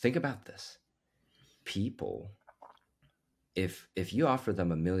think about this. People, if you offer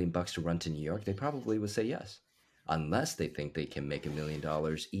them $1,000,000 to run to New York, they probably would say yes, unless they think they can make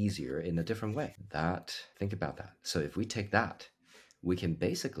 $1,000,000 easier in a different way. Think about that. So if we take that, we can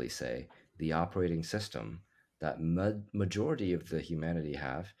basically say the operating system that majority of the humanity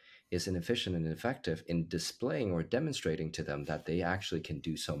have is inefficient and ineffective in displaying or demonstrating to them that they actually can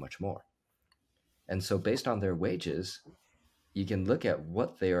do so much more. And so based on their wages, you can look at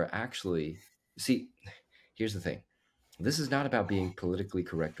what they are actually... See, here's the thing. This is not about being politically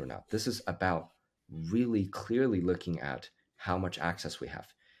correct or not. This is about really clearly looking at how much access we have.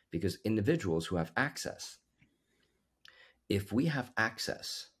 Because individuals who have access, if we have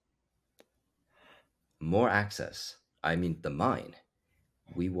access, more access, I mean the mind,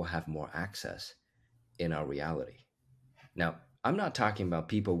 we will have more access in our reality. Now, I'm not talking about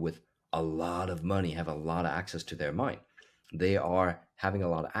people with a lot of money have a lot of access to their mind. They are having a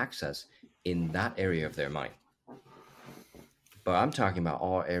lot of access in that area of their mind. But I'm talking about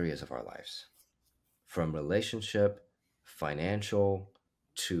all areas of our lives, from relationship, financial,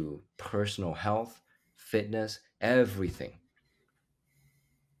 to personal health, fitness, everything.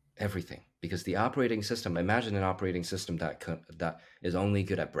 Everything. Because the operating system, imagine an operating system that is only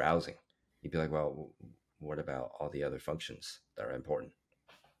good at browsing. You'd be like, well, what about all the other functions that are important,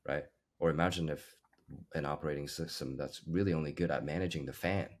 right? Or imagine if an operating system that's really only good at managing the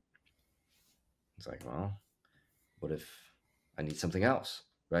fan. It's like, well, what if I need something else,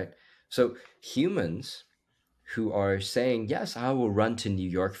 right? So humans who are saying, yes, I will run to New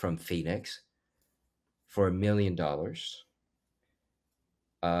York from Phoenix for $1 million.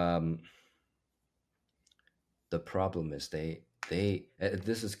 The problem is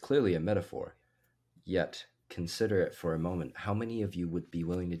this is clearly a metaphor, yet consider it for a moment. How many of you would be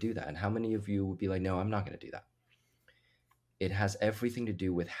willing to do that? And how many of you would be like, no, I'm not going to do that? It has everything to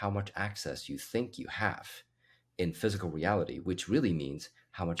do with how much access you think you have in physical reality, which really means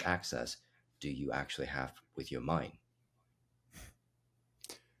how much access do you actually have with your mind.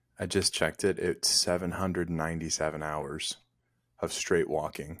 I just checked it. It's 797 hours of straight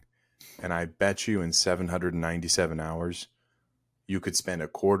walking. And I bet you in 797 hours, you could spend a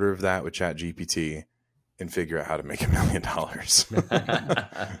quarter of that with ChatGPT and figure out how to make $1 million.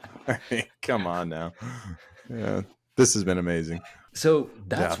 I mean, come on now. Yeah, this has been amazing. So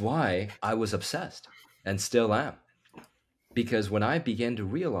that's why I was obsessed and still am. Because when I began to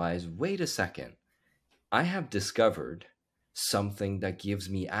realize, wait a second, I have discovered something that gives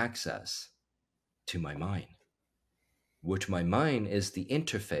me access to my mind, which my mind is the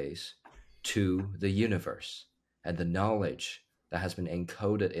interface to the universe and the knowledge that has been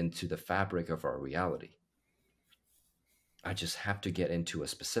encoded into the fabric of our reality. I just have to get into a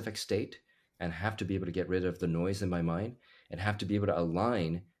specific state and have to be able to get rid of the noise in my mind and have to be able to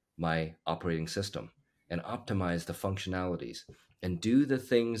align my operating system and optimize the functionalities and do the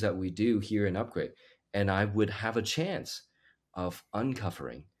things that we do here in Upgrade. And I would have a chance of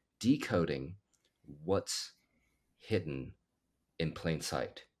uncovering, decoding what's hidden in plain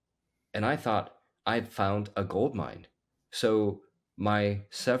sight. And I thought I'd found a gold mine. So my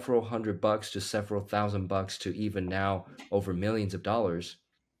several $100 to several $1,000 to even now over millions of dollars.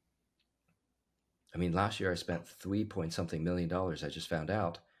 I mean, last year I spent $3 point something million. I just found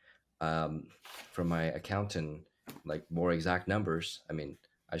out from my accountant, like more exact numbers. I mean,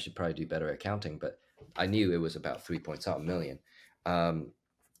 I should probably do better accounting, but I knew it was about 3 point something million. To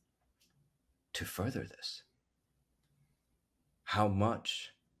further this, how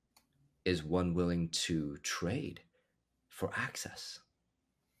much is one willing to trade for access?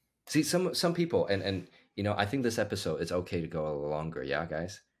 See, some people, and you know, I think this episode is okay to go a little longer. Yeah,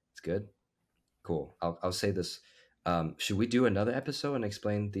 guys, it's good. Cool. I'll say this. Should we do another episode and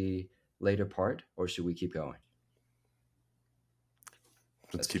explain the later part, or should we keep going?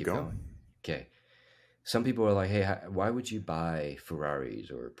 Let's keep going. Okay. Some people are like, hey, why would you buy Ferraris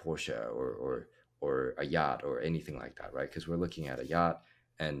or Porsche or a yacht or anything like that, right? Because we're looking at a yacht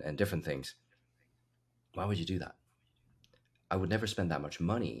and different things. Why would you do that? I would never spend that much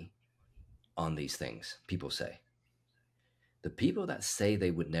money on these things, people say. The people that say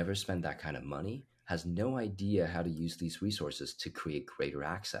they would never spend that kind of money has no idea how to use these resources to create greater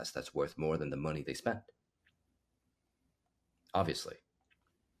access that's worth more than the money they spent. Obviously.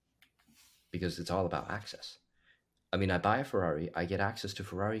 Because it's all about access. I mean, I buy a Ferrari, I get access to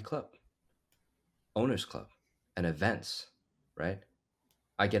Ferrari Club, Owners Club, and events, right?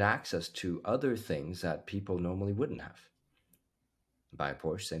 I get access to other things that people normally wouldn't have. Buy a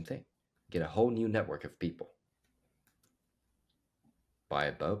Porsche, same thing. Get a whole new network of people. Buy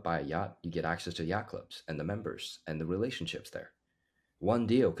a boat, buy a yacht, you get access to yacht clubs and the members and the relationships there. One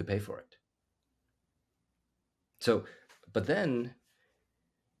deal could pay for it. So, but then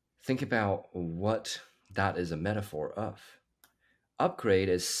think about what that is a metaphor of. Upgrade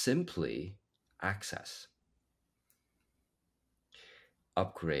is simply access.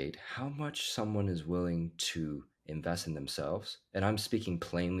 Upgrade, how much someone is willing to invest in themselves, and I'm speaking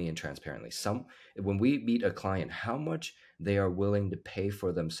plainly and transparently. When we meet a client, how much they are willing to pay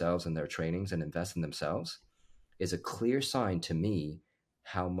for themselves and their trainings and invest in themselves is a clear sign to me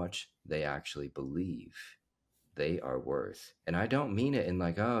how much they actually believe they are worth. And I don't mean it in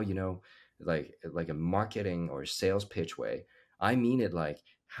like, oh, you know, like a marketing or sales pitch way. I mean it like,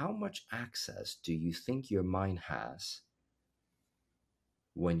 how much access do you think your mind has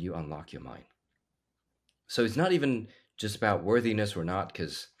when you unlock your mind? So it's not even just about worthiness or not,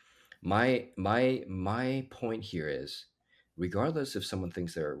 because my point here is, regardless if someone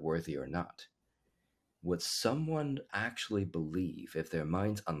thinks they're worthy or not, would someone actually believe if their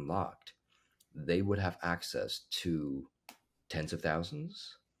mind's unlocked, they would have access to tens of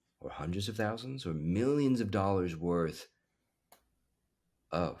thousands or hundreds of thousands or millions of dollars worth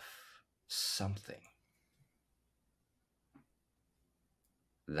of something?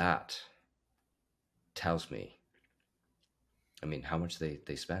 That tells me, I mean, how much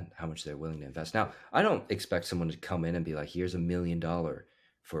they spend, how much they're willing to invest. Now, I don't expect someone to come in and be like, here's $1 million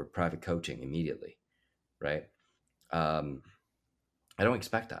for private coaching immediately, right? I don't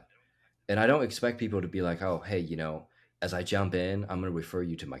expect that. And I don't expect people to be like, oh, hey, you know, as I jump in, I'm going to refer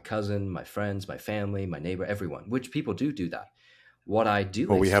you to my cousin, my friends, my family, my neighbor, everyone, which people do that. What I do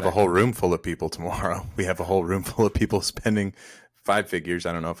Well, we have a expect whole from room full of people tomorrow. We have a whole room full of people spending 5 figures.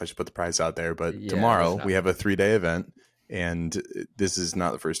 I don't know if I should put the price out there, but yeah, let's tomorrow not. we have a 3-day event, and this is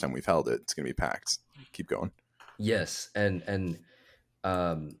not the first time we've held it. It's going to be packed. Keep going. Yes, and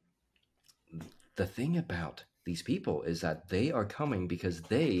um, the thing about these people is that they are coming because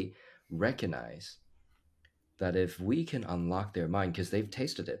they recognize that if we can unlock their mind, because they've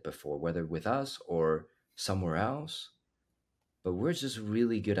tasted it before, whether with us or somewhere else, but we're just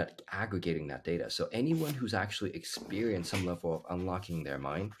really good at aggregating that data. So anyone who's actually experienced some level of unlocking their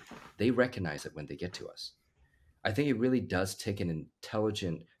mind, they recognize it when they get to us. I think it really does take an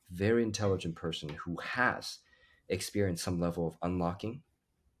intelligent, very intelligent person who has experienced some level of unlocking.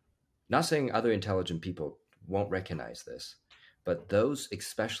 Not saying other intelligent people won't recognize this, but those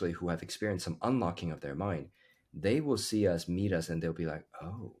especially who have experienced some unlocking of their mind, they will see us, meet us, and they'll be like,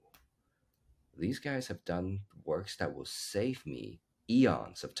 oh, these guys have done works that will save me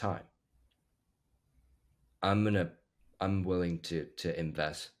eons of time. I'm willing to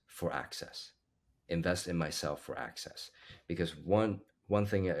invest for access, invest in myself for access. Because one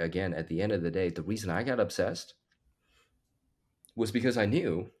thing, again, at the end of the day, the reason I got obsessed was because I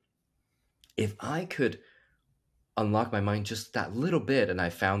knew if I could unlock my mind just that little bit and I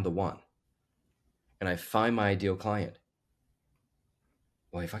found the one and I find my ideal client,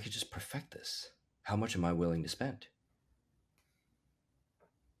 well, if I could just perfect this, how much am I willing to spend?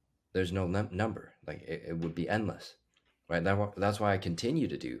 There's no number. Like it would be endless, right? That's why I continue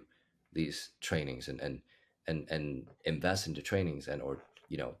to do these trainings and invest into trainings and or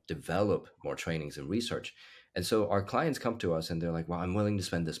develop more trainings and research. And so our clients come to us and they're like, well, I'm willing to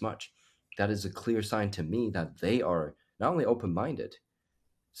spend this much. That is a clear sign to me that they are not only open-minded,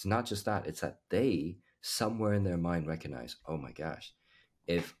 it's not just that, it's that they somewhere in their mind recognize, oh my gosh,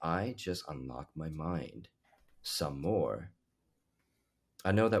 if I just unlock my mind some more.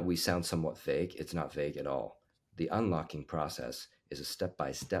 I know that we sound somewhat vague. It's not vague at all. The unlocking process is a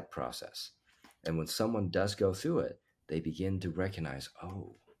step-by-step process. And when someone does go through it, they begin to recognize,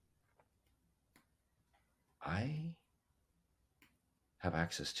 oh, I have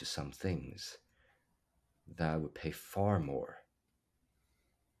access to some things that I would pay far more.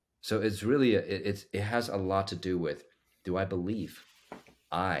 So it's really, it has a lot to do with, do I believe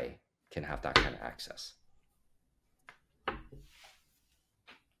I can have that kind of access?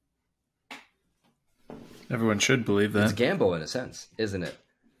 Everyone should believe that. It's a gamble in a sense, isn't it?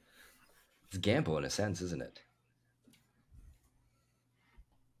 It's a gamble in a sense, isn't it?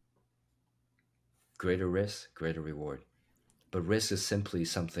 Greater risk, greater reward. But risk is simply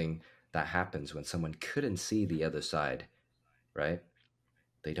something that happens when someone couldn't see the other side, right?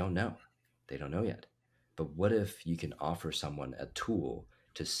 They don't know. They don't know yet. But what if you can offer someone a tool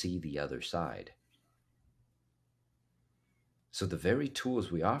to see the other side? So the very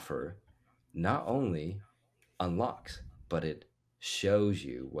tools we offer not only unlocks, but it shows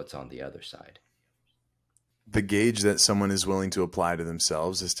you what's on the other side. The gauge that someone is willing to apply to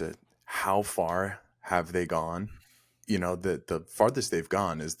themselves as to how far have they gone. The farthest they've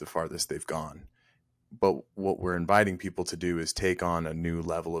gone is the farthest they've gone. But what we're inviting people to do is take on a new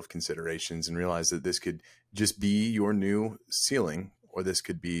level of considerations and realize that this could just be your new ceiling, or this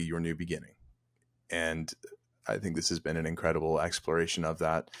could be your new beginning. And I think this has been an incredible exploration of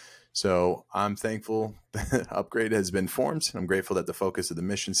that. So I'm thankful that Upgrade has been formed. I'm grateful that the focus of the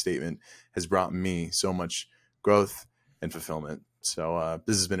mission statement has brought me so much growth and fulfillment. So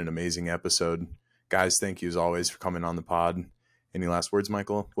this has been an amazing episode. Guys, thank you as always for coming on the pod. Any last words,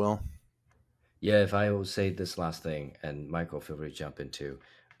 Michael? Will? Yeah, if I will say this last thing, and Michael, feel free to jump into,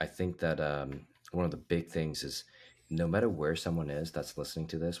 I think that one of the big things is no matter where someone is that's listening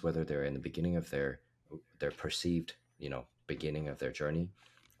to this, whether they're in the beginning of their perceived, beginning of their journey,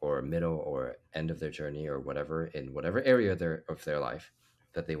 or middle or end of their journey, or whatever, in whatever area of their life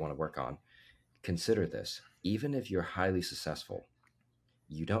that they want to work on, consider this. Even if you're highly successful,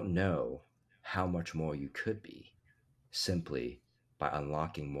 you don't know how much more you could be simply by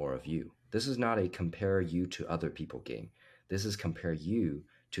unlocking more of you. This is not a compare you to other people game. This is compare you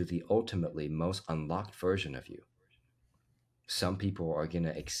to the ultimately most unlocked version of you. Some people are going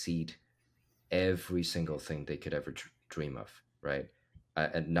to exceed every single thing they could ever dream of, right?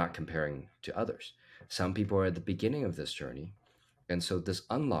 And not comparing to others. Some people are at the beginning of this journey, and so this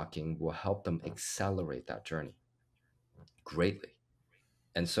unlocking will help them accelerate that journey greatly.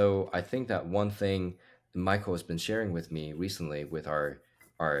 And so I think that one thing Michael has been sharing with me recently with our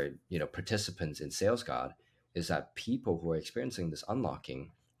participants in Sales God is that people who are experiencing this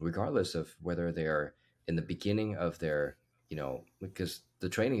unlocking, regardless of whether they're in the beginning of their, because the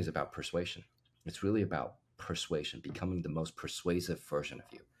training is about persuasion. It's really about persuasion, becoming the most persuasive version of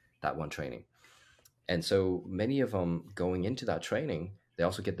you, that one training. And so many of them going into that training, they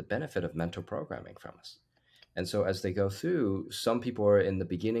also get the benefit of mental programming from us. And so as they go through, some people are in the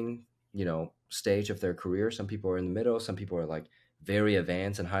beginning, stage of their career. Some people are in the middle. Some people are like very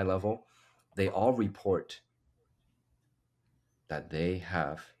advanced and high level. They all report that they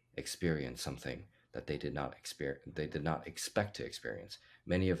have experienced something that they did not experience. They did not expect to experience.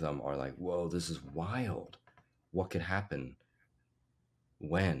 Many of them are like, "Whoa, this is wild. What could happen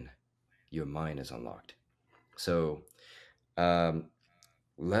when your mind is unlocked?" So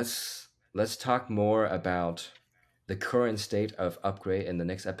let's talk more about the current state of upgrade in the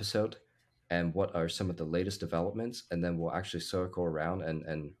next episode, and what are some of the latest developments, and then we'll actually circle around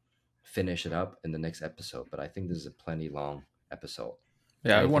and finish it up in the next episode. But I think this is a plenty long episode.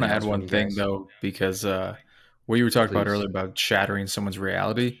 Yeah, I want Anything to add else from one you thing guys? though, because what you were talking about Please. earlier about shattering someone's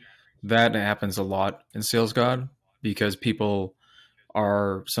reality, that happens a lot in Sales God because people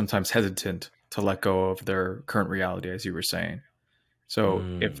are sometimes hesitant to let go of their current reality, as you were saying. So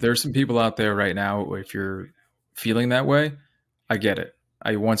if Mm, there's some people out there right now, if you're feeling that way, I get it.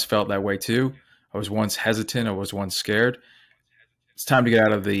 I once felt that way too. I was once hesitant. I was once scared. It's time to get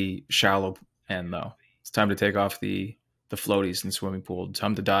out of the shallow end, though. It's time to take off the floaties in the swimming pool.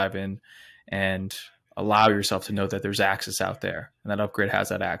 Time to dive in and allow yourself to know that there's access out there, and that upgrade has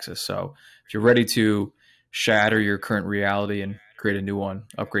that access. So if you're ready to shatter your current reality and create a new one,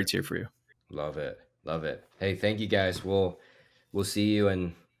 upgrade's here for you. love it. Love it. Hey, thank you guys. We'll see you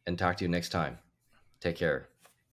and talk to you next time. Take care.